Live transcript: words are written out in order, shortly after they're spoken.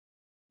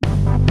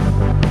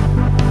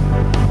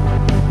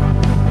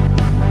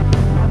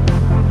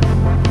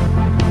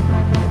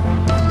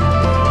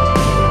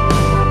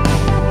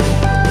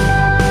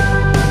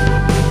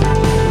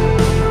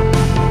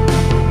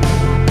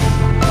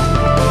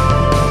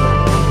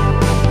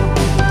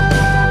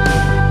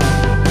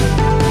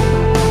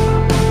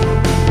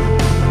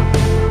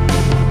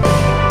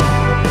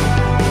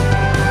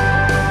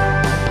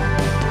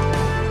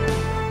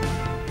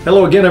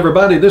Hello again,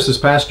 everybody. This is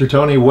Pastor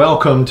Tony.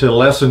 Welcome to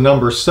lesson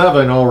number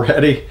 7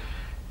 already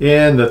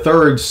in the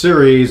third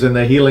series in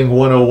the Healing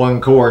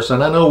 101 course.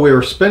 And I know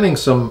we're spending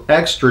some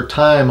extra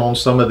time on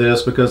some of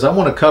this because I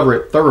want to cover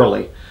it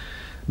thoroughly,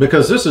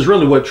 because this is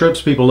really what trips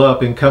people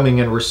up in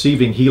coming and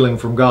receiving healing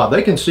from God.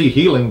 They can see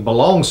healing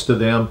belongs to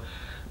them,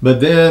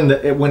 but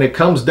then when it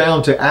comes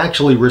down to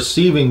actually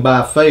receiving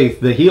by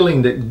faith the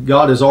healing that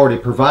God has already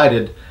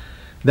provided,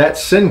 that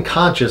sin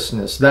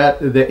consciousness, that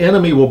the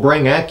enemy will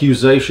bring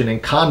accusation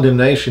and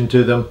condemnation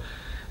to them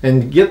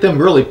and get them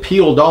really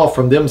peeled off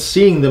from them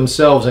seeing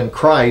themselves in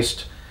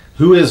Christ,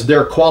 who is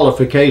their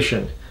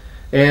qualification.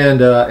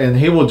 And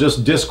he will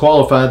just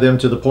disqualify them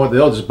to the point that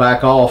they'll just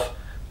back off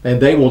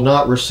and they will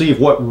not receive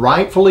what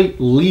rightfully,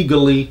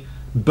 legally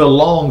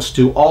belongs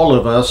to all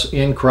of us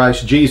in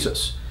Christ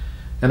Jesus.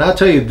 And I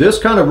tell you, this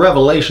kind of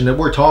revelation that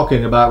we're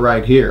talking about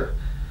right here,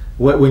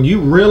 when you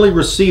really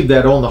receive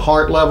that on the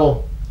heart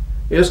level,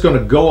 it's going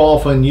to go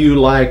off on you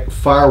like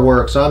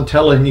fireworks. I'm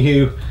telling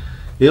you,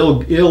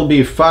 it'll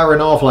be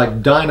firing off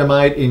like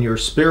dynamite in your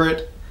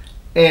spirit,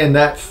 and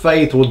that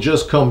faith will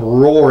just come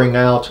roaring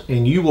out,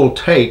 and you will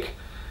take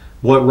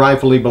what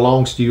rightfully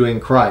belongs to you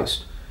in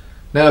Christ.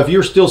 Now, if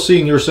you're still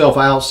seeing yourself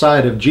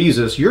outside of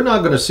Jesus, you're not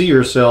going to see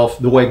yourself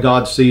the way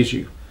God sees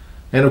you.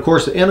 And of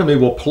course, the enemy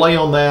will play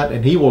on that,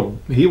 and he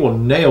will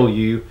nail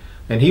you,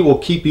 and he will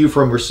keep you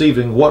from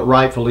receiving what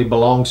rightfully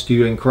belongs to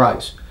you in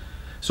Christ.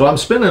 So I'm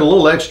spending a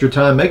little extra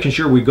time making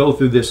sure we go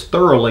through this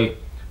thoroughly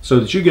so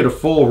that you get a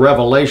full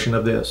revelation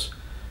of this.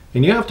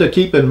 And you have to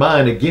keep in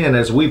mind, again,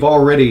 as we've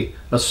already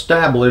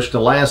established the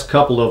last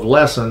couple of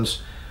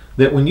lessons,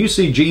 that when you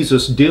see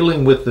Jesus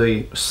dealing with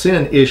the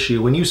sin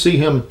issue, when you see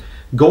him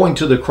going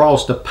to the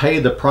cross to pay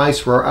the price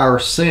for our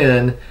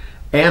sin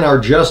and our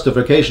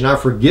justification, our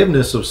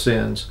forgiveness of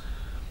sins,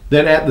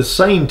 then at the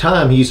same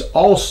time he's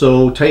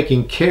also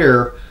taking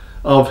care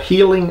of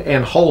healing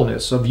and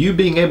wholeness, of you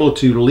being able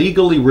to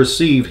legally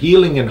receive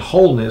healing and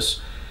wholeness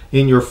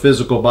in your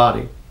physical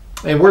body.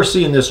 And we're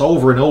seeing this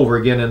over and over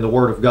again in the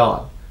Word of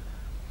God.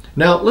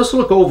 Now, let's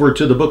look over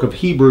to the book of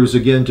Hebrews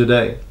again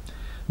today.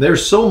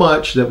 There's so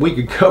much that we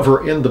could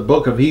cover in the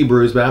book of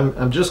Hebrews, but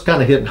I'm just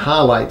kind of hitting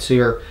highlights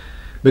here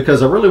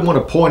because I really want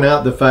to point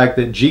out the fact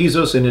that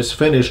Jesus in his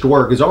finished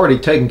work has already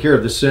taken care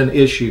of the sin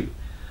issue.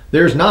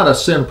 There's not a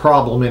sin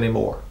problem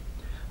anymore.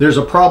 There's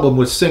a problem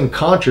with sin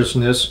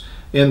consciousness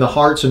in the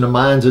hearts and the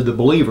minds of the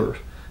believers.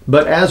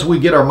 But as we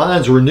get our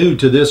minds renewed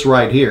to this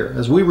right here,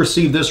 as we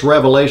receive this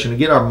revelation and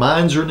get our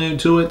minds renewed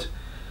to it,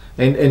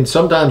 and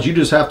sometimes you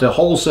just have to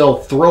wholesale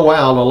throw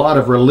out a lot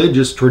of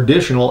religious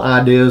traditional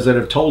ideas that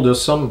have told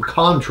us something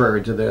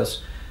contrary to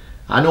this.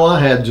 I know I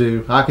had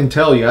to. I can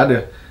tell you, I had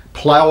to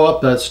plow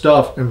up that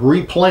stuff and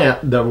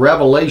replant the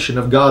revelation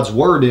of God's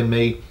Word in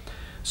me,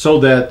 so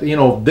that,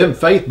 then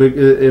faith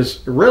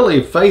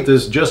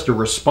is just a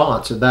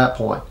response at that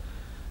point.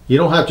 You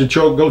don't have to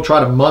go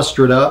try to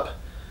muster it up.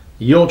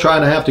 You don't try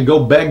to have to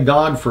go beg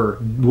God for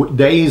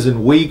days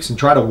and weeks and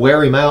try to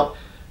wear him out.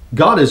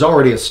 God has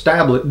already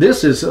established,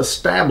 this is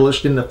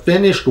established in the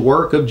finished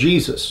work of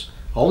Jesus.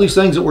 All these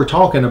things that we're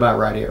talking about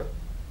right here.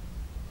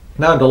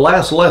 Now, the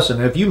last lesson,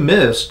 if you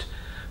missed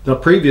the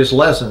previous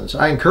lessons,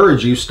 I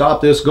encourage you,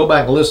 stop this, go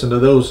back and listen to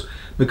those,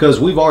 because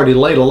we've already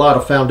laid a lot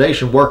of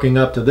foundation working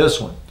up to this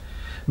one.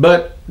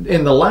 But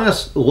in the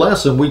last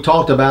lesson, we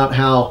talked about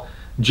how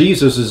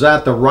Jesus is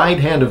at the right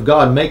hand of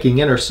God making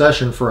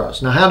intercession for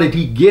us. Now, how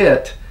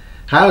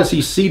is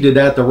he seated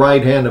at the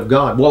right hand of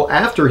God? Well,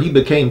 after he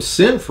became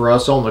sin for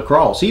us on the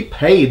cross, he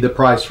paid the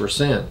price for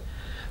sin,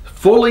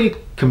 fully,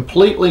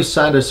 completely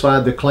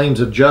satisfied the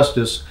claims of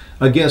justice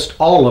against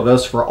all of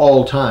us for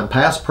all time,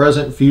 past,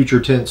 present,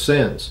 future tense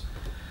sins,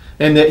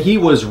 and that he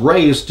was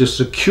raised to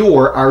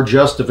secure our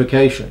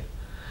justification.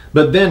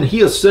 But then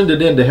he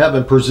ascended into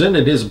heaven,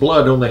 presented his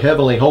blood on the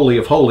heavenly holy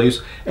of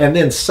holies, and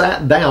then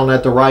sat down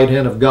at the right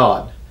hand of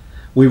God.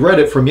 We read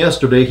it from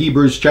yesterday,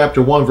 Hebrews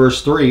chapter 1,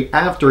 verse 3,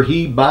 after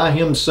he by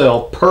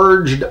himself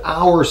purged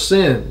our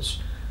sins.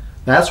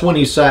 That's when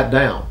he sat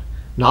down.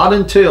 Not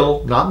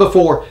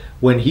before,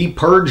 when he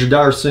purged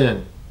our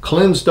sin,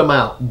 cleansed them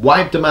out,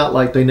 wiped them out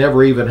like they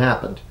never even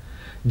happened.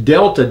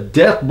 Dealt a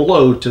death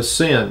blow to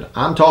sin.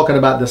 I'm talking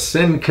about the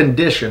sin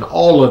condition,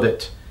 all of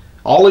it,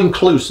 all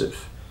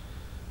inclusive.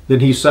 Then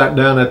he sat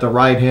down at the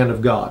right hand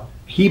of God.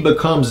 He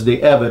becomes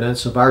the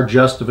evidence of our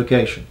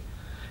justification.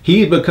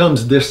 He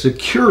becomes the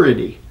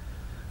security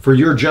for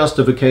your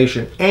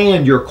justification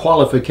and your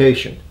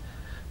qualification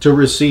to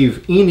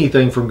receive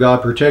anything from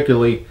God,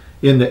 particularly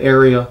in the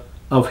area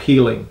of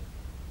healing.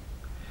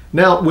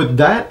 Now, with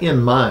that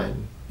in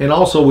mind, and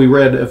also we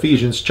read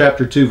Ephesians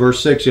chapter 2,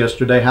 verse 6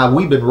 yesterday, how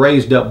we've been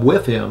raised up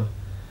with him,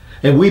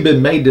 and we've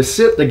been made to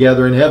sit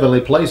together in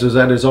heavenly places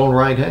at his own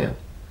right hand.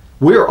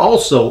 We're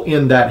also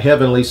in that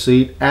heavenly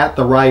seat at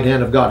the right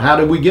hand of God. How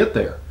did we get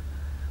there?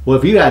 Well,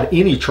 if you had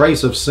any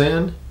trace of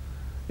sin,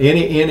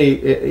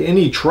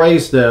 any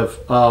trace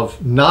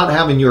of not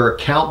having your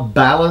account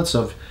balance,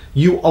 of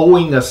you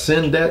owing a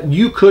sin debt,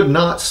 you could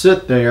not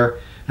sit there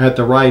at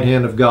the right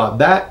hand of God.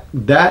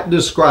 That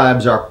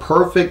describes our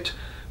perfect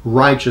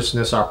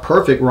righteousness, our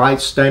perfect right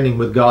standing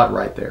with God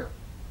right there.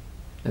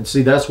 And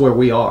see, that's where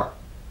we are.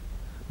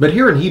 But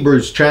here in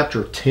Hebrews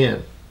chapter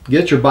 10,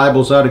 get your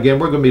Bibles out again.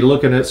 We're going to be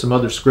looking at some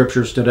other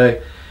scriptures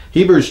today.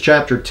 Hebrews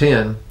chapter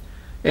 10.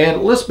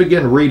 And let's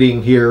begin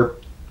reading here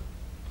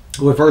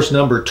with verse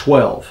number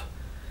 12.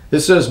 It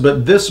says,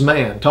 "But this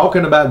man,"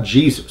 talking about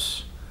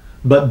Jesus,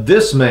 "but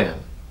this man,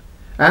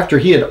 after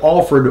he had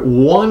offered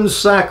one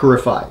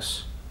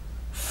sacrifice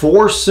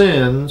for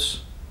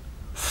sins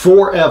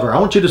forever." I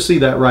want you to see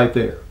that right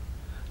there.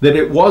 That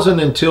it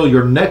wasn't until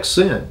your next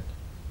sin.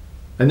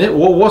 And then,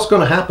 well, what's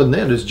going to happen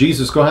then? Is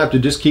Jesus going to have to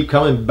just keep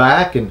coming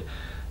back and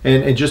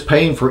just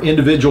paying for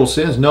individual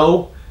sins?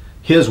 No.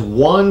 His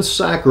one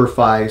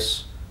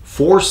sacrifice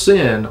for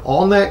sin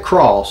on that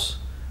cross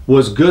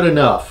was good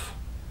enough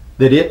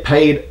that it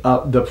paid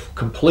the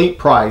complete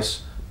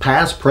price,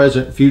 past,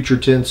 present, future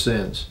tense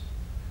sins.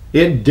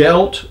 It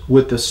dealt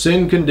with the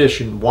sin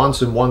condition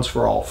once and once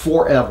for all,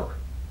 forever.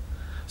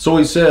 So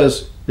he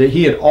says that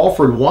he had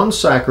offered one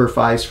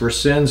sacrifice for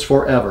sins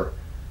forever.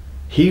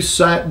 He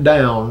sat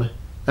down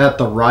at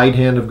the right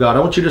hand of God. I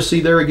want you to see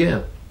there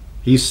again.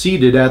 He's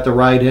seated at the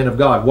right hand of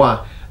God. Why?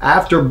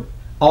 After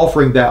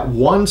offering that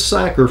one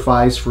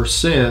sacrifice for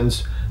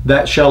sins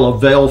that shall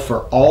avail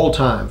for all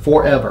time,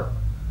 forever.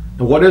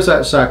 And what is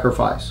that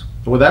sacrifice?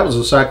 Well, that was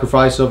a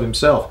sacrifice of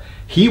himself.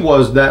 He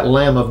was that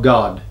Lamb of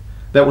God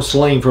that was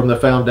slain from the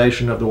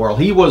foundation of the world.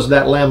 He was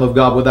that Lamb of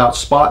God without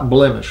spot and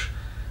blemish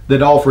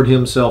that offered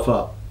himself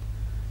up.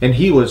 And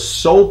he was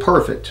so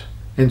perfect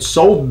and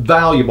so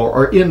valuable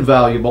or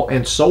invaluable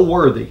and so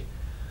worthy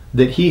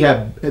that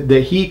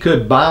he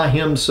could by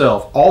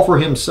himself offer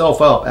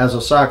himself up as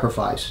a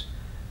sacrifice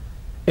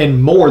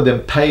and more than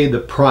pay the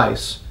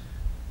price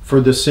for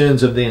the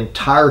sins of the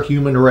entire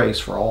human race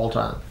for all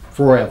time,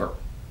 forever.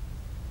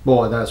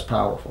 Boy, that's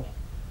powerful.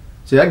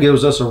 See, that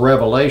gives us a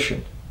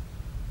revelation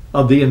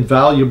of the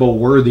invaluable,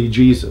 worthy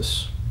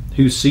Jesus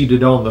who's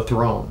seated on the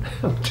throne.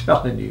 I'm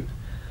telling you.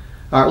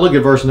 All right, look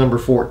at verse number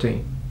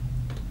 14.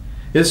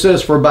 It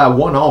says, "For by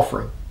one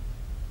offering,"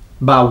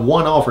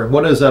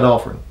 what is that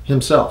offering?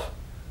 Himself.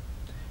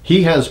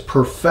 "He has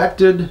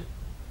perfected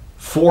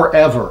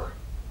forever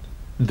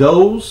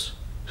those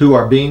who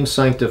are being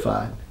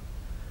sanctified."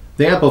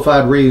 The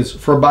Amplified reads,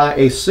 "For by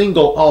a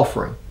single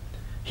offering,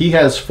 he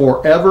has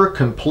forever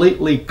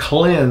completely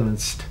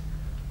cleansed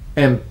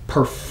and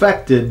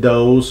perfected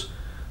those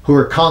who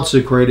are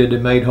consecrated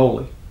and made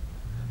holy."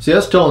 See,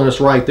 that's telling us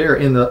right there,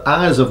 in the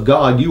eyes of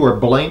God, you are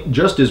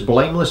just as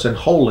blameless and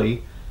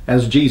holy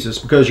as Jesus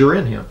because you're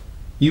in him.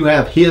 You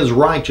have his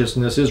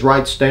righteousness, his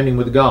right standing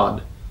with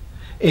God.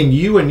 And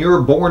you and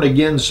your born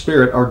again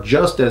spirit are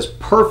just as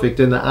perfect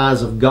in the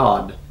eyes of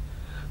God,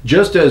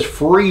 just as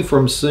free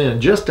from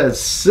sin, just as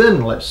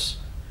sinless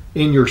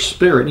in your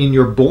spirit, in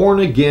your born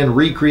again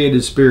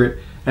recreated spirit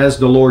as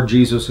the Lord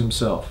Jesus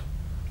himself.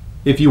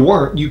 If you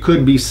weren't, you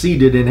couldn't be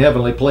seated in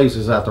heavenly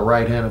places at the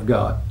right hand of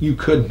God. You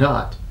could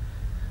not.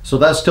 So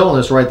that's telling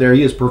us right there,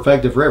 he is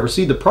perfected forever.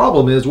 See, the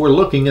problem is we're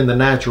looking in the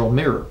natural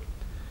mirror.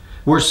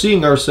 We're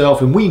seeing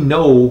ourselves and we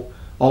know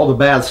all the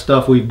bad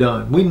stuff we've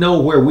done. We know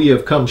where we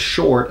have come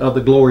short of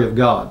the glory of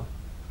God.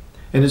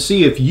 And to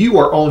see if you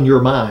are on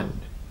your mind,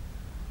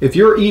 if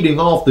you're eating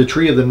off the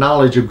tree of the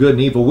knowledge of good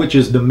and evil, which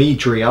is the me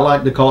tree, I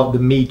like to call it the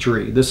me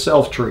tree, the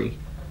self tree.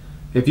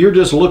 If you're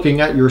just looking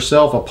at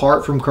yourself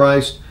apart from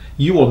Christ,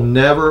 you'll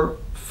never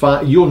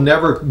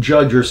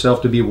judge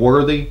yourself to be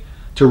worthy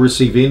to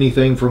receive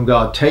anything from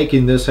God,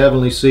 taking this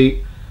heavenly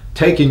seat,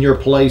 taking your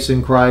place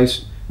in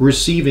Christ,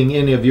 receiving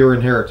any of your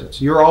inheritance.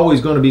 You're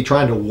always going to be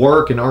trying to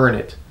work and earn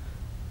it.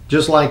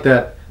 Just like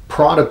that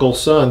prodigal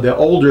son, the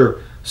older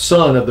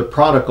son of the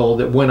prodigal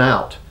that went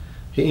out.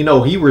 You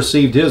know, he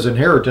received his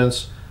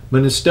inheritance,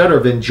 but instead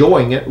of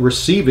enjoying it,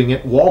 receiving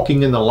it,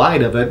 walking in the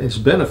light of it, its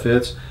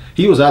benefits,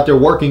 he was out there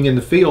working in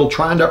the field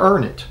trying to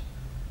earn it.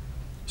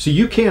 So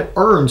you can't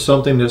earn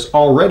something that's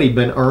already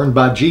been earned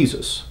by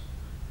Jesus.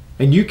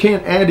 And you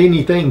can't add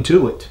anything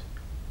to it.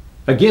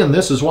 Again,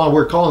 this is why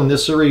we're calling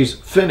this series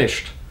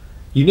Finished.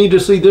 You need to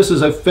see this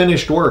as a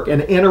finished work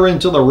and enter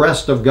into the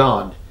rest of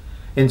God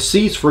and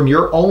cease from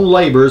your own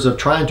labors of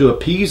trying to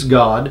appease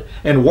God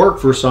and work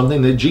for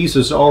something that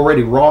Jesus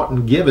already wrought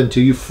and given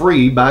to you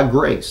free by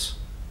grace.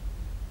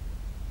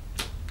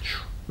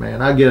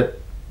 Man, I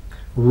get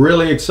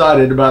really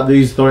excited about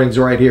these things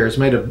right here. It's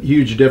made a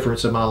huge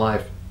difference in my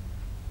life.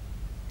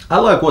 I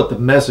like what the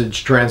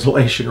Message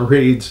translation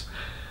reads,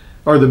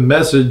 or the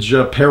Message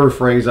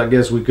paraphrase, I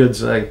guess we could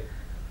say.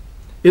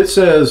 It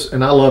says,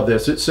 and I love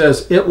this, it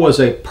says, "It was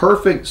a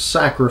perfect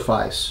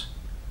sacrifice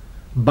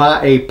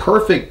by a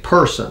perfect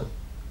person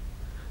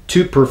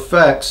to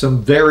perfect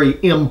some very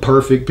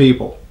imperfect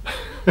people."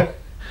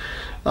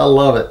 I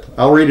love it.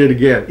 I'll read it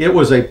again. "It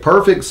was a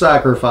perfect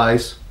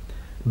sacrifice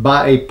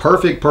by a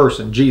perfect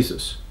person,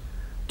 Jesus,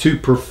 to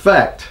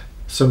perfect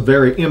some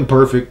very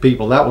imperfect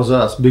people." That was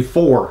us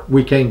before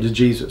we came to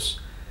Jesus.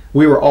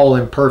 We were all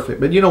imperfect.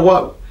 But you know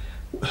what?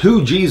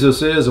 Who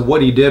Jesus is and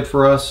what he did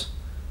for us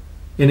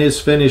in his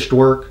finished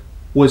work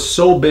was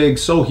so big,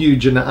 so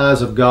huge in the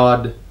eyes of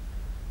God,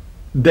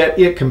 that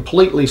it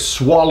completely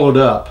swallowed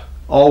up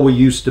all we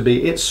used to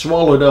be. It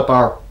swallowed up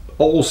our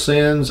old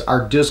sins,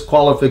 our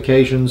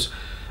disqualifications,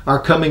 our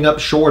coming up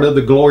short of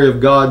the glory of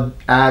God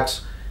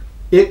acts.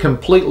 It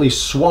completely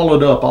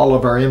swallowed up all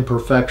of our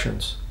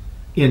imperfections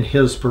in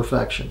His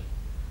perfection.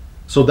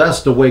 So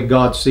that's the way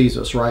God sees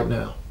us right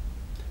now.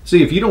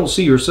 See, if you don't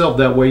see yourself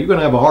that way, you're going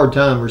to have a hard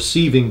time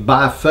receiving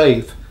by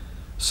faith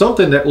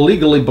something that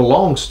legally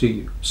belongs to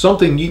you,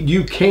 something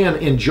you can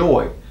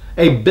enjoy,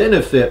 a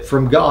benefit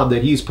from God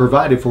that He's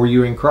provided for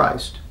you in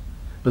Christ.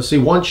 But see,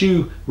 once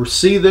you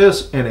receive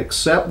this and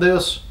accept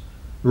this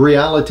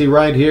reality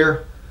right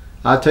here,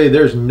 I tell you,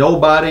 there's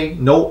nobody,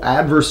 no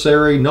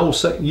adversary,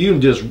 you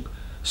can just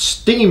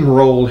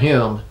steamroll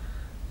him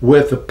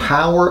with the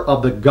power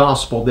of the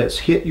gospel that's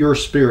hit your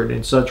spirit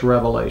in such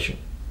revelation.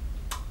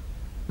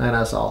 Man,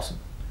 that's awesome.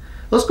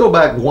 Let's go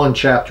back one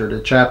chapter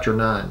to chapter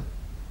 9.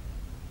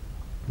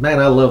 Man,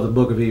 I love the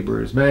book of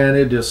Hebrews. Man,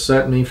 it just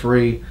set me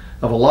free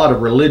of a lot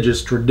of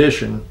religious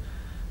tradition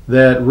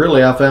that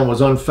really I found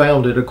was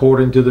unfounded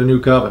according to the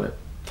new covenant.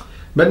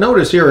 But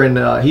notice here in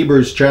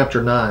Hebrews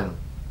chapter 9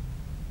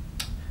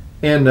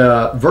 and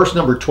verse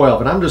number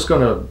 12, and I'm just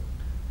going to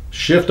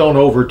shift on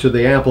over to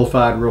the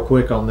Amplified real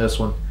quick on this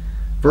one.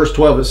 Verse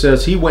 12, it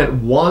says, He went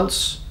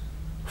once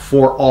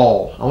for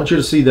all. I want you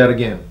to see that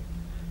again.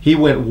 He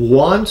went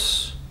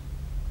once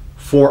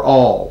for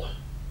all.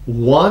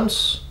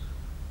 Once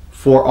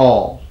for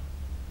all.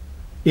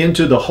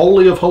 Into the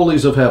Holy of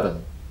Holies of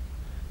heaven.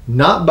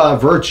 Not by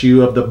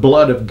virtue of the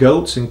blood of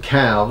goats and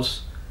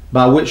calves,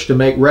 by which to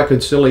make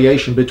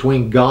reconciliation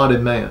between God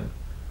and man.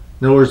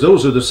 In other words,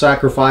 those are the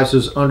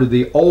sacrifices under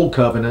the old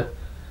covenant.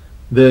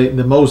 The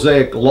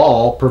Mosaic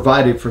law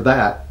provided for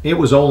that. It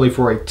was only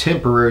for a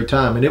temporary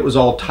time, and it was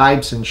all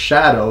types and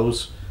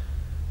shadows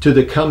to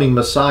the coming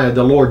Messiah,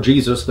 the Lord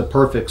Jesus, the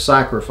perfect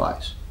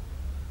sacrifice.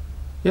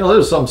 You know, there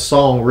was some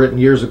song written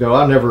years ago.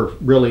 I never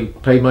really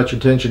paid much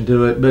attention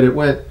to it, but it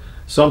went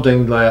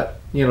something that,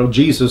 you know,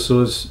 Jesus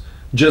was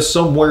just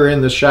somewhere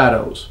in the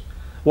shadows.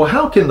 Well,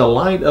 how can the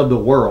light of the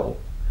world,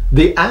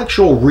 the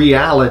actual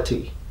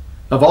reality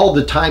of all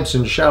the types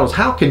and shadows,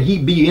 how can He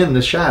be in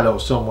the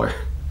shadows somewhere?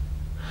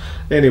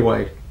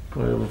 Anyway,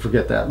 we'll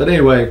forget that. But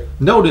anyway,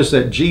 notice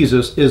that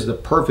Jesus is the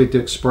perfect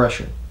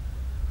expression.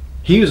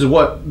 He is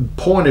what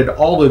pointed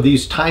all of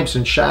these types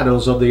and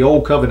shadows of the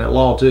old covenant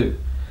law to.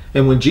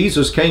 And when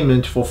Jesus came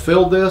and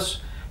fulfilled this,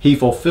 He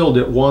fulfilled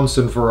it once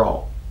and for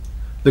all.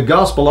 The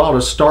gospel ought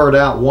to start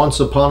out once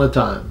upon a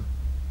time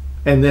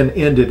and then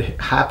ended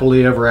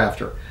happily ever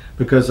after,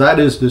 because that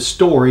is the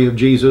story of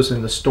Jesus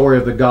and the story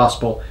of the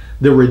gospel,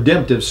 the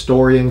redemptive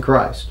story in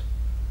Christ.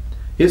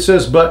 It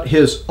says, but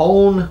His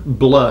own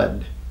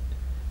blood.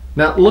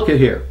 Now look at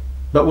here.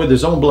 But with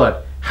His own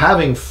blood,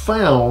 having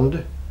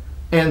found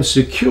and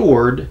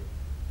secured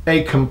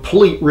a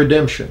complete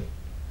redemption,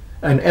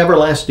 an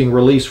everlasting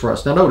release for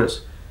us. Now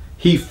notice,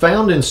 He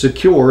found and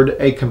secured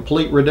a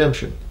complete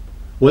redemption.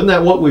 Wasn't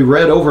that what we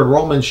read over in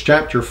Romans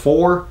chapter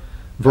 4,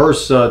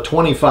 verse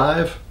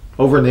 25,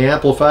 over in the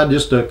Amplified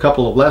just a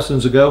couple of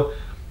lessons ago,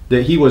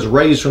 that He was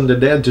raised from the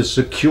dead to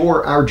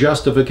secure our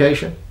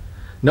justification?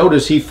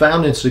 Notice He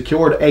found and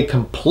secured a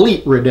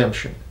complete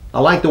redemption. I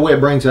like the way it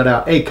brings that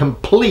out. A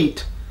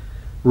complete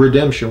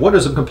redemption. What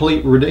does a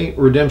complete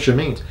redemption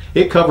mean?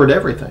 It covered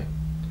everything.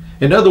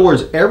 In other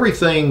words,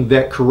 everything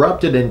that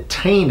corrupted and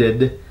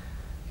tainted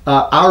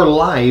our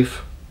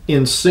life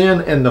in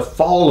sin and the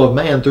fall of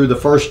man through the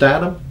first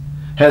Adam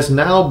has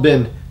now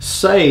been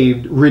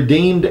saved,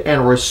 redeemed,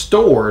 and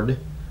restored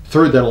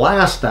through the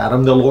last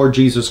Adam, the Lord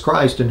Jesus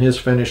Christ, and His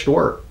finished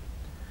work.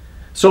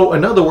 So,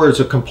 in other words,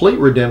 a complete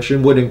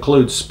redemption would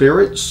include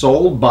spirit,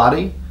 soul,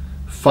 body,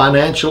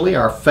 financially,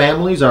 our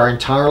families, our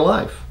entire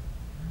life.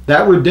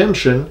 That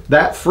redemption,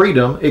 that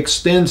freedom,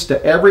 extends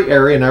to every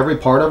area and every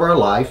part of our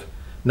life,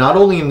 not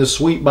only in the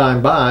sweet by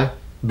and by,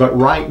 but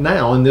right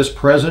now in this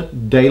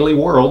present daily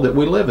world that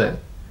we live in.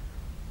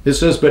 It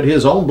says, but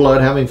His own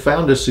blood, having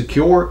found us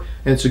secure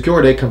and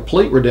secured a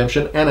complete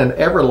redemption and an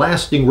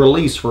everlasting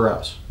release for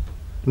us.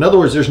 In other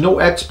words, there's no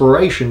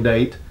expiration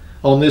date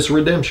on this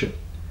redemption.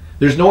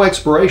 There's no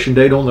expiration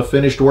date on the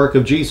finished work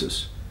of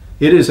Jesus.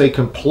 It is a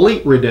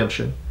complete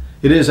redemption.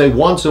 It is a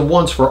once and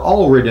once for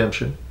all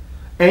redemption.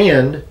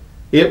 And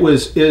it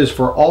is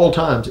for all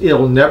times.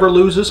 It'll never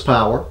lose its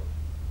power.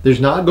 There's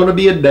not going to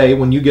be a day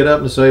when you get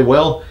up and say,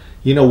 well,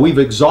 you know, we've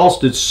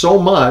exhausted so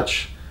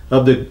much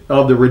of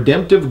the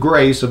redemptive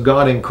grace of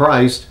God in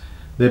Christ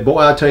that, boy,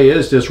 I tell you,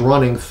 it's just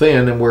running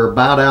thin and we're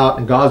about out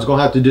and God's going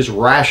to have to just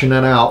ration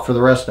it out for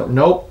the rest of it.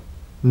 Nope.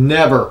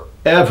 Never.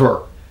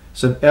 Ever.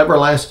 It's an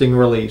everlasting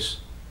release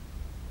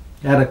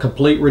and a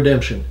complete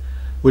redemption,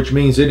 which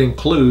means it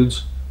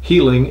includes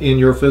healing in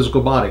your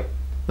physical body.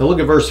 Now look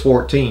at verse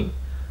 14.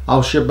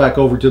 I'll shift back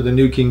over to the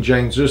New King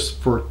James just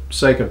for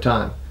sake of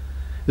time.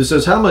 It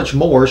says, how much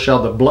more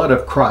shall the blood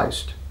of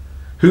Christ,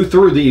 who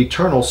through the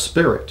eternal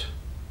Spirit.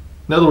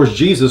 In other words,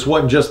 Jesus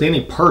wasn't just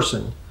any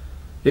person,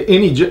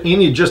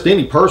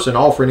 any person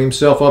offering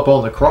Himself up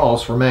on the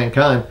cross for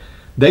mankind.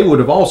 They would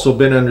have also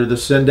been under the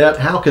sin debt.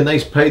 How can they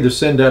pay the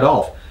sin debt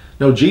off?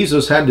 No,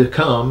 Jesus had to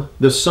come,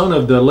 the Son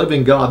of the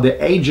living God,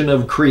 the agent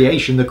of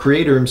creation, the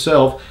Creator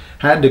himself,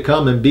 had to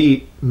come and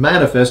be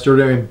manifested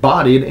or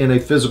embodied in a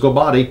physical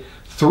body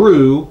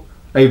through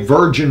a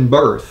virgin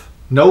birth.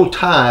 No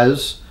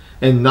ties,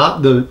 and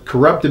not the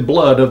corrupted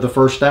blood of the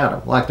first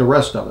Adam, like the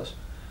rest of us.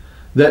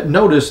 That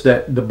notice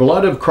that the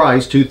blood of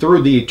Christ, who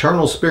through the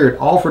eternal Spirit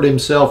offered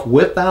himself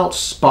without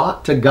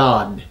spot to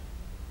God.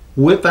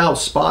 Without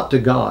spot to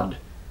God.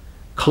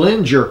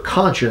 Cleanse your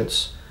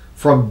conscience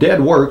from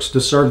dead works to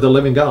serve the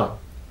living God.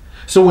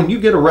 So when you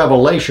get a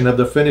revelation of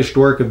the finished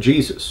work of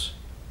Jesus,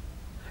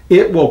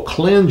 it will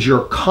cleanse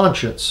your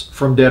conscience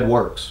from dead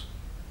works.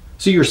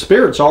 See, your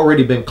spirit's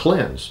already been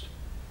cleansed.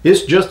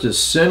 It's just as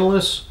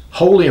sinless,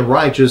 holy, and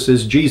righteous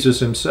as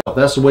Jesus himself.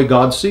 That's the way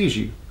God sees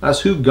you.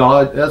 That's who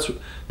God,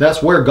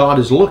 that's where God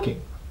is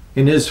looking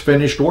in his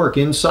finished work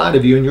inside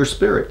of you in your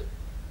spirit.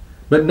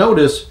 But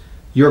notice,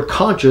 your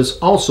conscience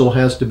also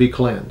has to be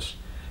cleansed.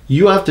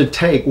 You have to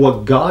take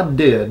what God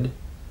did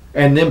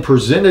and then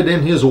present it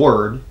in his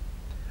word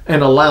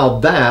and allow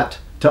that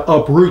to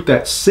uproot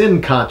that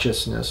sin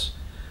consciousness,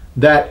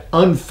 that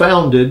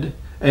unfounded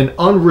and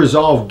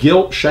unresolved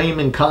guilt, shame,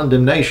 and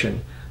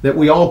condemnation that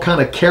we all kind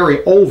of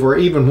carry over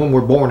even when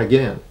we're born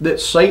again, that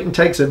Satan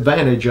takes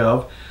advantage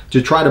of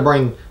to try to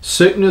bring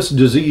sickness,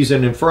 disease,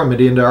 and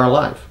infirmity into our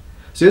life.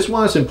 See, this is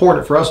why it's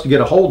important for us to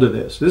get a hold of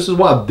this. This is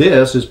why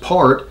this is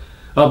part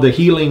of the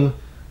healing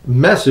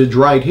message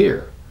right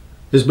here,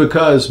 is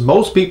because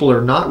most people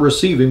are not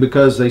receiving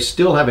because they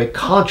still have a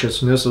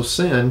consciousness of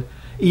sin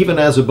even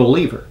as a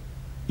believer.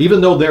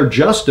 Even though they're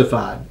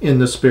justified in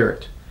the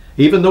Spirit,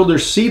 even though they're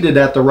seated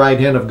at the right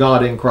hand of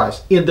God in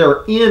Christ,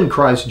 they're in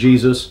Christ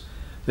Jesus,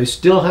 they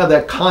still have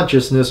that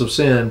consciousness of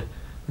sin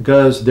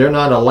because they're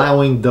not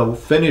allowing the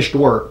finished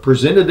work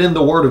presented in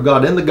the Word of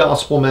God, in the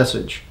gospel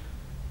message,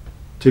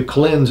 to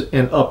cleanse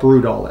and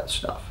uproot all that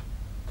stuff.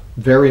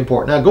 Very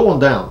important. Now going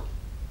down,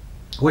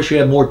 I wish we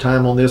had more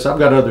time on this. I've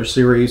got other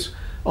series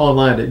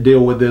online that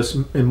deal with this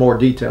in more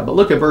detail. But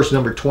look at verse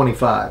number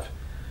 25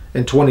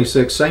 and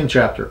 26, same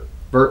chapter,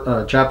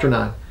 chapter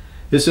 9.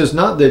 It says,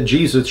 not that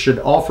Jesus should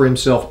offer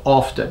himself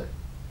often,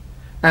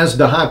 as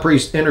the high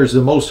priest enters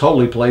the most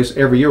holy place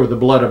every year with the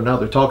blood of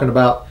another. Talking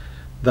about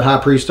the high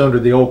priest under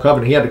the old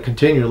covenant. He had to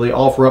continually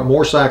offer up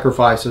more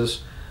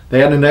sacrifices. They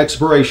had an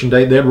expiration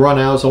date. They'd run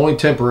out. It's only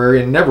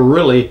temporary and never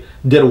really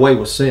did away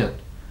with sin.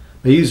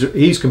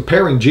 He's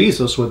comparing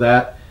Jesus with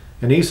that.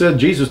 And he said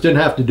Jesus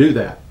didn't have to do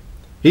that.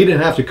 He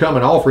didn't have to come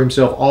and offer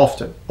himself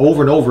often,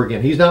 over and over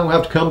again. He's not going to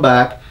have to come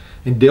back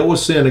and deal with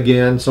sin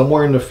again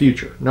somewhere in the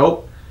future.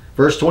 Nope.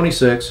 Verse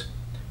 26,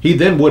 he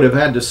then would have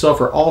had to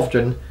suffer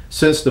often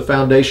since the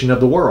foundation of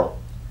the world.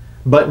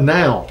 But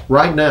now,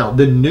 right now,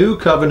 the new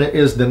covenant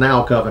is the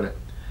now covenant.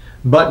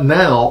 But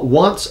now,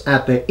 once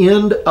at the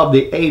end of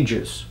the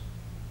ages,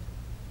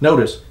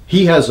 notice,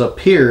 he has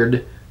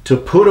appeared to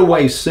put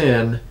away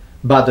sin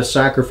by the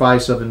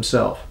sacrifice of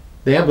himself.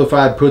 The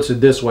Amplified puts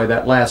it this way,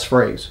 that last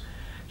phrase.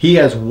 He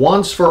has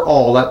once for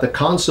all at the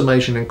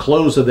consummation and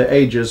close of the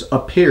ages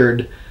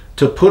appeared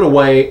to put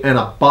away and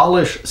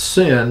abolish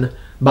sin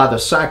by the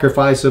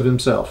sacrifice of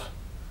himself.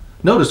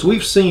 Notice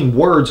we've seen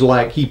words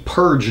like he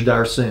purged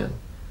our sin,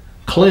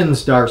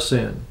 cleansed our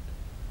sin,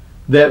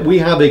 that we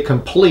have a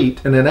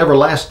complete and an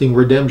everlasting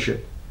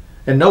redemption.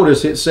 And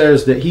notice it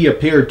says that he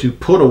appeared to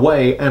put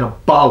away and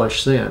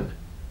abolish sin.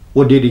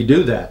 Well, did he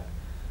do that?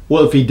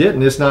 Well, if he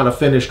didn't, it's not a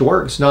finished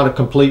work. It's not a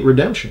complete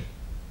redemption.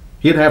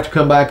 He'd have to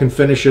come back and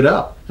finish it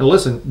up. And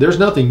listen, there's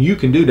nothing you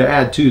can do to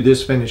add to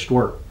this finished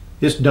work.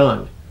 It's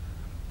done.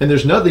 And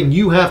there's nothing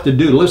you have to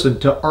do, listen,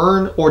 to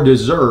earn or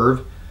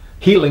deserve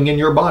healing in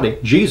your body.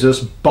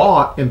 Jesus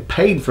bought and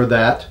paid for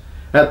that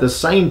at the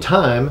same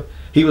time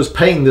he was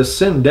paying the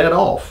sin debt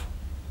off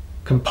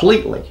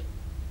completely.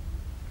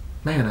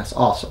 Man, that's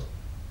awesome.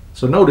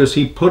 So notice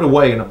he put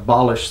away and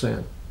abolished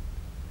sin.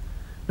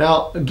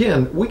 Now,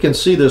 again, we can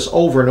see this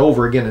over and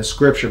over again in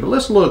Scripture, but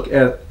let's look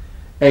at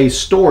a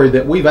story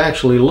that we've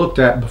actually looked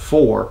at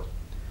before.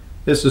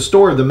 It's the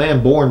story of the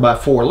man born by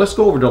four. Let's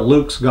go over to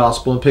Luke's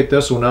Gospel and pick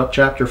this one up,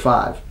 chapter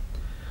 5.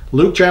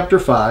 Luke chapter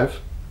 5.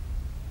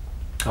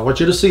 I want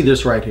you to see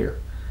this right here.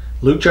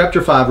 Luke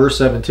chapter 5, verse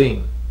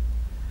 17.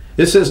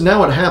 It says,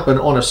 now it happened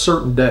on a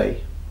certain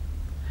day,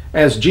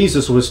 as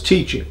Jesus was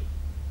teaching.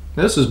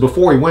 Now, this is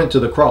before he went to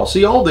the cross.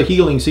 See, all the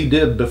healings he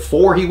did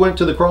before he went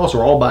to the cross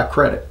are all by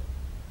credit.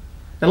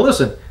 And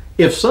listen,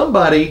 if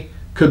somebody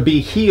could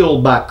be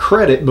healed by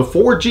credit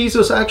before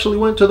Jesus actually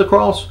went to the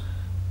cross,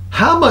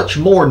 how much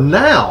more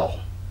now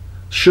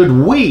should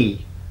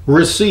we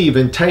receive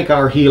and take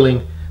our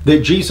healing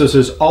that Jesus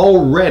has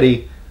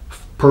already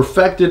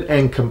perfected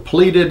and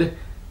completed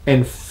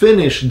and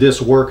finished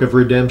this work of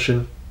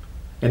redemption,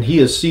 and he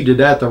is seated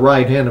at the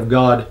right hand of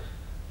God,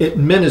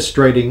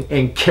 administrating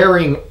and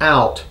carrying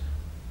out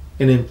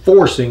and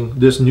enforcing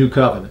this new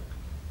covenant.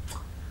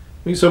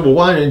 You said, well,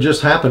 why didn't it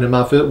just happen in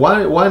my fit? Why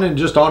didn't it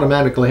just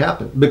automatically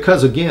happen?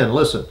 Because again,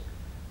 listen,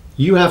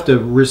 you have to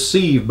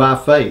receive by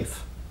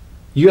faith.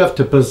 You have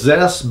to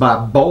possess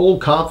by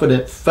bold,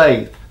 confident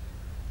faith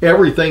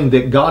everything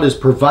that God has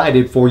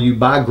provided for you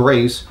by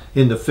grace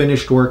in the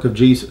finished work of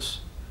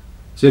Jesus.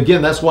 See,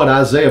 again, that's what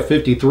Isaiah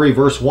 53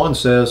 verse 1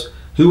 says,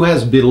 who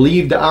has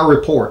believed our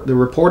report, the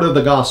report of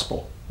the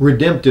gospel,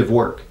 redemptive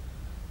work,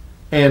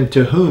 and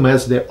to whom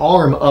has the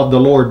arm of the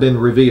Lord been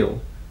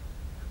revealed.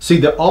 See,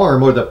 the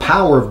arm or the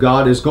power of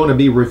God is going to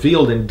be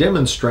revealed and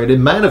demonstrated,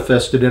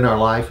 manifested in our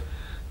life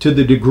to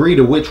the degree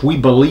to which we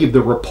believe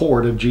the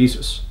report of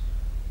Jesus.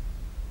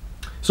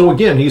 So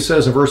again, he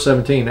says in verse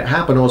 17, it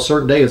happened on a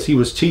certain day as he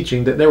was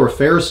teaching that there were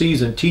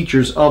Pharisees and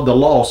teachers of the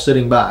law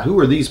sitting by. Who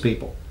are these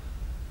people?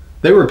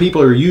 They were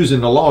people who are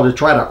using the law to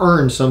try to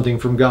earn something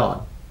from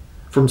God,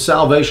 from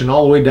salvation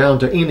all the way down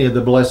to any of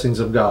the blessings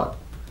of God.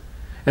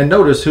 And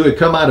notice who had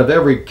come out of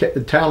every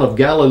town of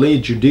Galilee,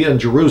 Judea, and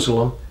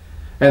Jerusalem,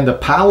 and the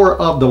power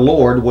of the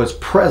Lord was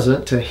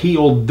present to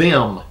heal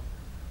them.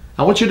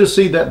 I want you to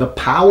see that the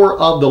power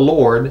of the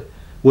Lord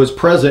was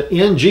present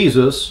in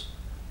Jesus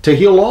to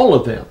heal all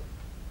of them.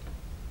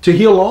 To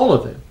heal all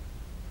of them.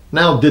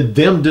 Now, did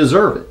them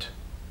deserve it?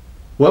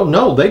 Well,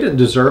 no, they didn't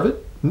deserve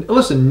it.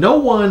 Listen, no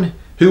one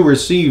who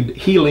received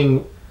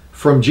healing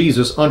from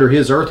Jesus under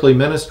his earthly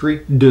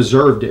ministry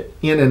deserved it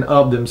in and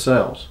of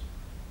themselves.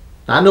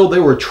 I know they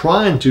were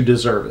trying to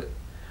deserve it.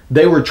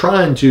 They were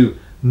trying to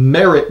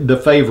merit the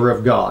favor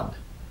of God.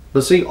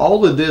 But see,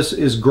 all of this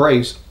is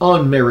grace,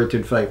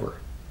 unmerited favor.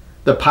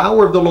 The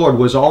power of the Lord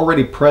was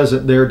already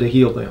present there to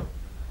heal them.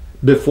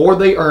 Before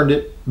they earned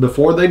it,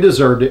 before they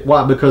deserved it.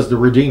 Why? Because the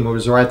Redeemer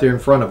was right there in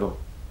front of them.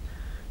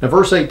 Now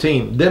verse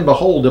 18, then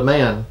behold, a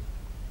man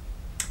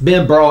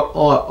been brought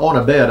on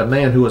a bed, a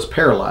man who was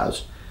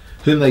paralyzed,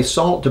 whom they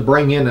sought to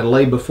bring in and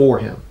lay before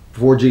him,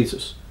 before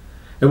Jesus.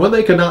 And when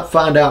they could not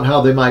find out how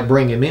they might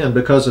bring him in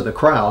because of the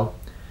crowd,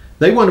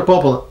 they went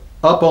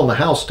up on the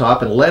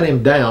housetop and let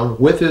him down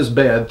with his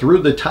bed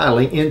through the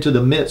tiling into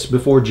the midst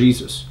before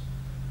Jesus.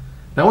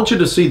 Now I want you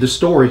to see the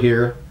story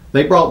here.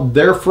 They brought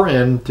their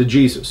friend to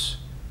Jesus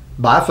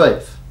by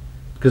faith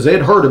because they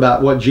had heard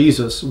about what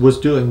Jesus was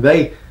doing.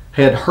 They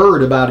had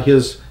heard about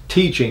his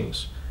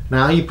teachings.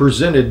 Now he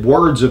presented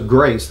words of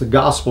grace, the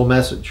gospel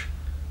message.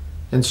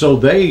 And so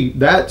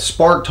that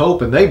sparked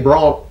hope, and they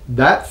brought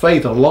that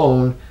faith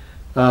alone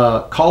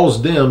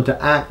caused them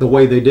to act the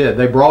way they did.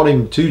 They brought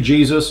him to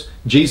Jesus.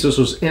 Jesus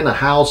was in a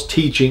house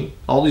teaching.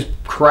 All these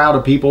crowd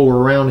of people were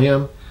around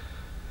him.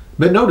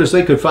 But notice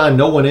they could find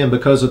no one in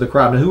because of the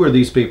crowd. Now who are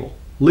these people?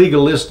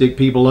 Legalistic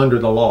people under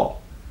the law.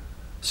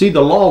 See,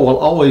 the law will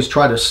always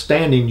try to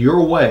stand in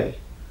your way.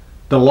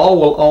 The law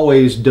will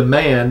always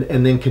demand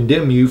and then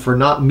condemn you for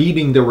not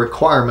meeting the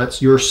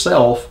requirements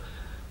yourself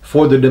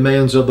for the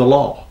demands of the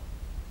law.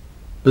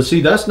 But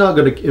see, that's not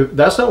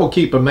what will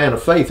keep a man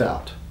of faith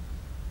out.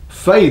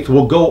 Faith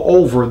will go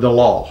over the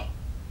law.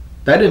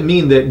 That didn't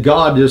mean that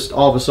God just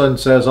all of a sudden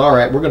says, all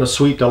right, we're going to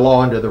sweep the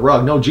law under the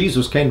rug. No,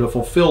 Jesus came to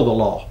fulfill the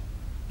law.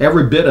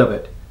 Every bit of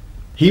it.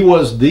 He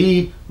was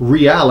the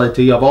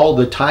reality of all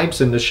the types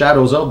and the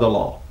shadows of the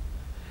law.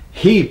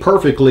 He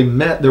perfectly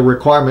met the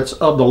requirements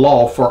of the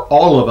law for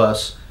all of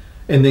us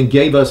and then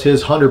gave us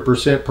his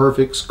 100%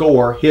 perfect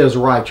score, his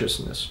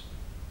righteousness.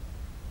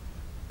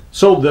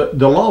 So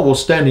the law will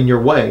stand in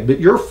your way, but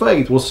your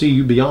faith will see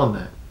you beyond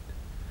that.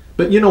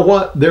 But you know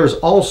what? There's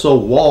also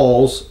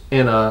walls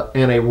and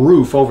a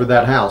roof over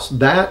that house.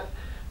 That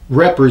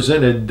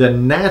represented the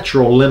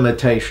natural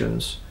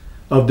limitations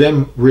of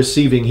them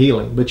receiving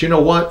healing. But you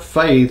know what?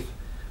 Faith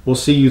will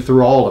see you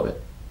through all of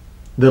it.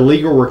 The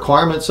legal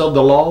requirements of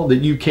the law that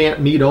you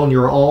can't meet on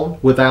your own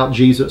without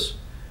Jesus.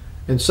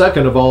 And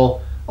second of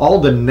all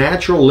the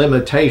natural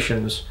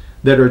limitations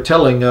that are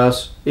telling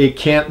us it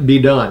can't be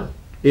done.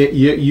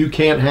 You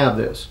can't have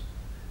this.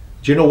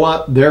 But you know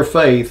what? Their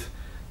faith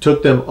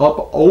took them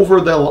up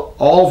over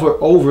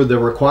the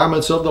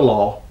requirements of the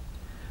law,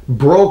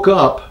 broke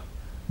up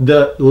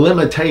the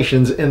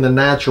limitations in the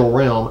natural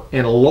realm,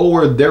 and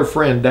lowered their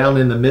friend down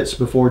in the midst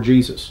before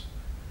Jesus.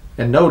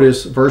 And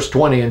notice verse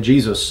 20, and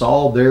Jesus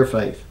saw their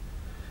faith.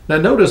 Now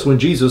notice when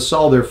Jesus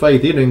saw their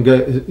faith, he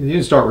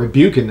didn't start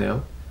rebuking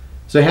them.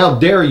 Say, how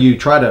dare you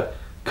try to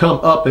come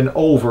up and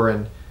over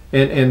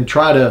and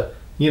try to,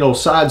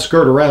 side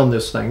skirt around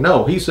this thing.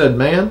 No, he said,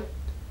 man,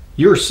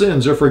 your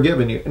sins are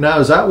forgiven you. Now,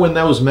 is that when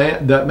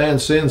that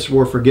man's sins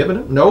were forgiven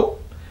him? Nope.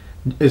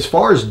 As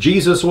far as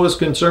Jesus was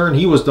concerned,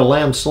 he was the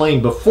lamb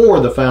slain before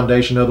the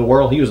foundation of the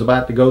world. He was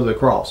about to go to the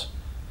cross.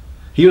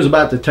 He was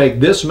about to take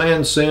this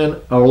man's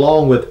sin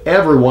along with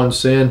everyone's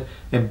sin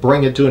and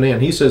bring it to an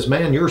end. He says,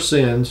 man, your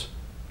sins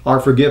are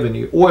forgiven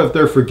you. Or if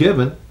they're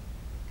forgiven,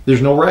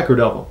 there's no record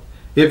of them.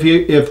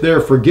 If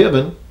they're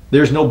forgiven,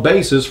 there's no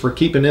basis for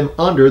keeping him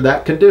under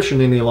that condition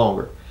any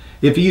longer.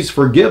 If he's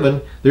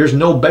forgiven, there's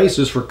no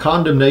basis for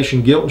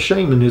condemnation, guilt, and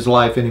shame in his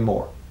life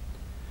anymore.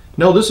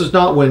 No, this is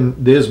not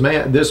when this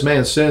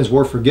man's sins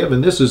were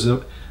forgiven. This is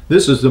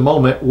the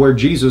moment where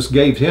Jesus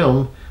gave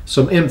him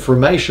some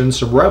information,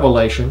 some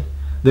revelation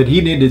that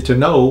he needed to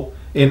know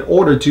in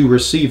order to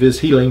receive his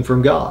healing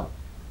from God.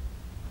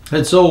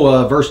 And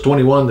so verse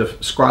 21, the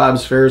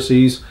scribes,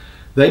 Pharisees,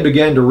 they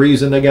began to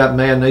reason. They got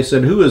mad and they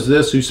said, who is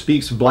this who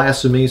speaks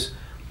blasphemies?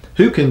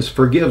 who can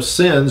forgive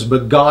sins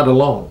but God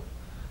alone?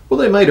 Well,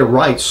 they made a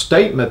right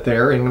statement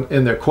there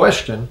in their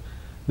question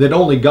that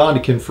only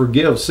God can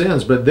forgive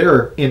sins, but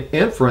their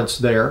inference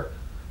there,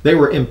 they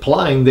were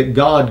implying that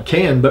God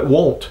can but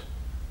won't.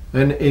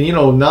 And you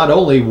know, not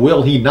only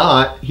will he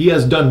not, he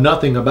has done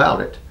nothing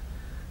about it.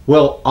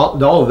 Well,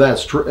 all of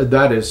that's true.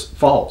 That is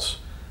false.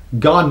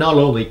 God not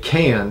only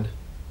can,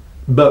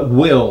 but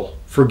will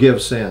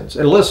forgive sins.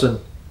 And listen,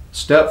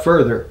 step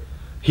further,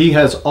 he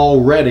has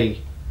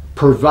already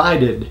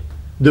provided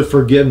the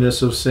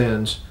forgiveness of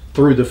sins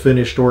through the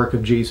finished work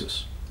of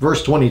Jesus.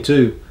 Verse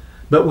 22,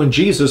 but when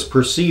Jesus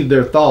perceived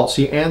their thoughts,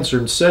 he answered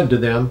and said to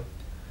them,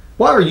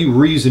 why are you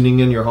reasoning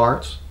in your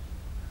hearts?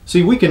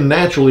 See, we can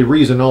naturally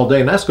reason all day,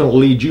 and that's going to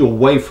lead you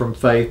away from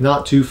faith,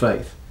 not to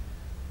faith.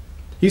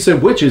 He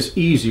said, which is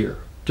easier,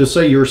 to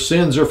say your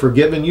sins are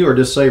forgiven you, or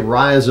to say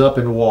rise up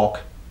and walk?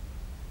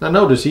 Now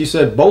notice, he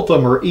said both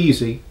of them are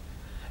easy.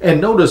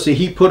 And notice that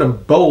he put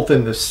them both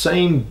in the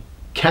same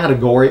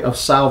category of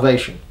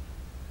salvation.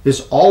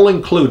 It's all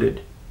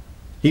included.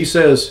 He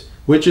says,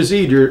 which is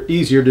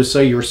easier to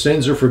say your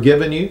sins are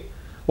forgiven you,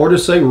 or to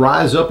say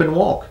rise up and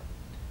walk?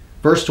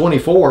 Verse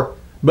 24,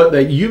 but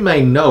that you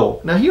may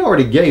know. Now he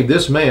already gave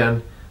this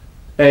man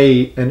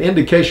an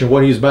indication of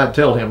what he's about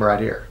to tell him right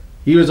here.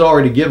 He was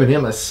already giving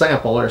him a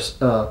sample or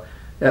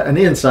an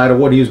insight of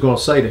what he was going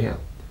to say to him.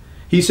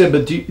 He said,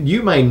 but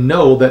you may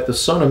know that the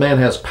Son of Man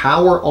has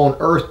power on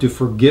earth to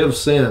forgive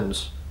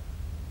sins.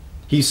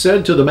 He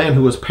said to the man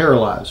who was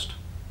paralyzed.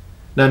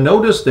 Now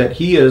notice that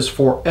he is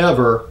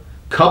forever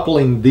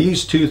coupling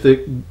these two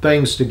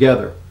things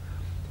together.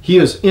 He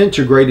is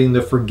integrating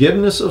the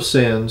forgiveness of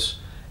sins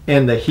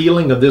and the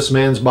healing of this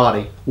man's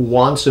body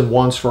once and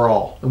once for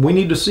all. And we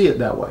need to see it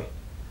that way,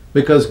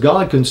 because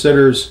God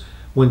considers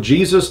when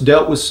Jesus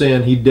dealt with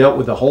sin, he dealt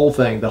with the whole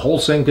thing, the whole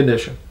sin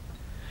condition.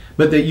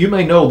 But that you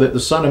may know that the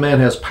Son of Man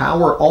has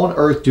power on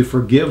earth to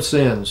forgive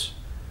sins.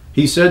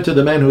 He said to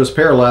the man who was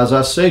paralyzed,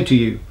 I say to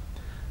you,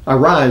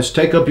 arise,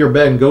 take up your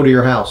bed and go to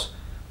your house.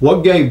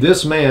 What gave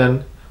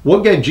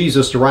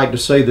Jesus the right to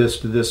say this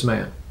to this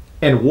man?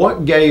 And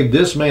what gave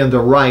this man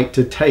the right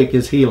to take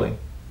his healing?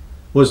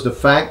 Was the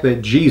fact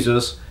that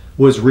Jesus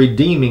was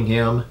redeeming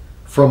him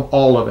from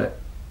all of it.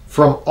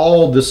 From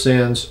all the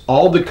sins,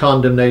 all the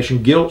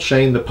condemnation, guilt,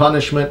 shame, the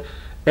punishment,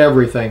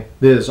 everything.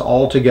 This is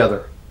all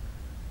together.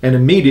 And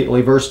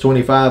immediately, verse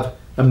 25,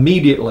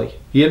 immediately.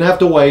 He didn't have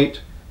to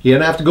wait. He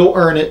didn't have to go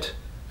earn it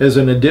as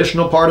an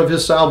additional part of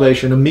his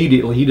salvation.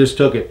 Immediately, he just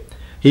took it.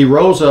 He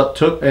rose up,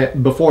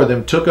 before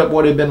them, took up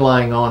what he had been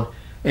lying on,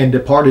 and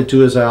departed to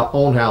his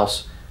own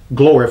house,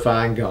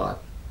 glorifying God.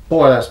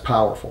 Boy, that's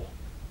powerful.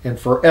 And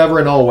forever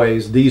and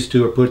always, these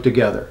two are put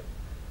together.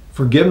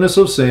 Forgiveness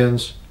of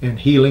sins and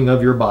healing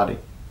of your body.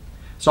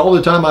 It's all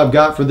the time I've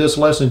got for this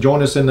lesson.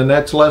 Join us in the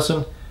next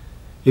lesson.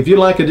 If you'd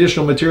like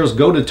additional materials,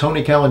 go to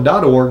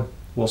tonycowan.org.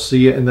 We'll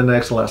see you in the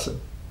next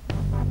lesson.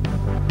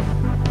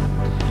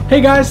 Hey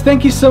guys,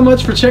 thank you so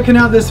much for checking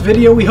out this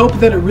video. We hope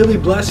that it really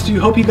blessed you.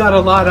 Hope you got a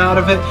lot out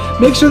of it.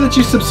 Make sure that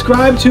you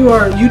subscribe to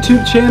our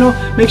YouTube channel.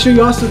 Make sure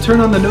you also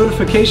turn on the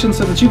notifications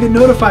so that you get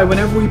notified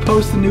whenever we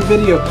post a new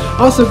video.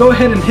 Also, go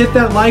ahead and hit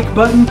that like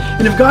button.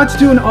 And if God's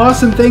doing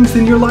awesome things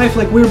in your life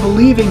like we're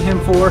believing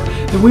him for,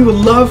 then we would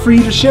love for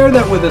you to share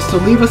that with us. So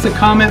leave us a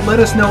comment. Let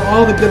us know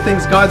all the good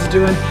things God's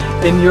doing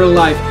in your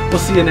life. We'll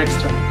see you next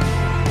time.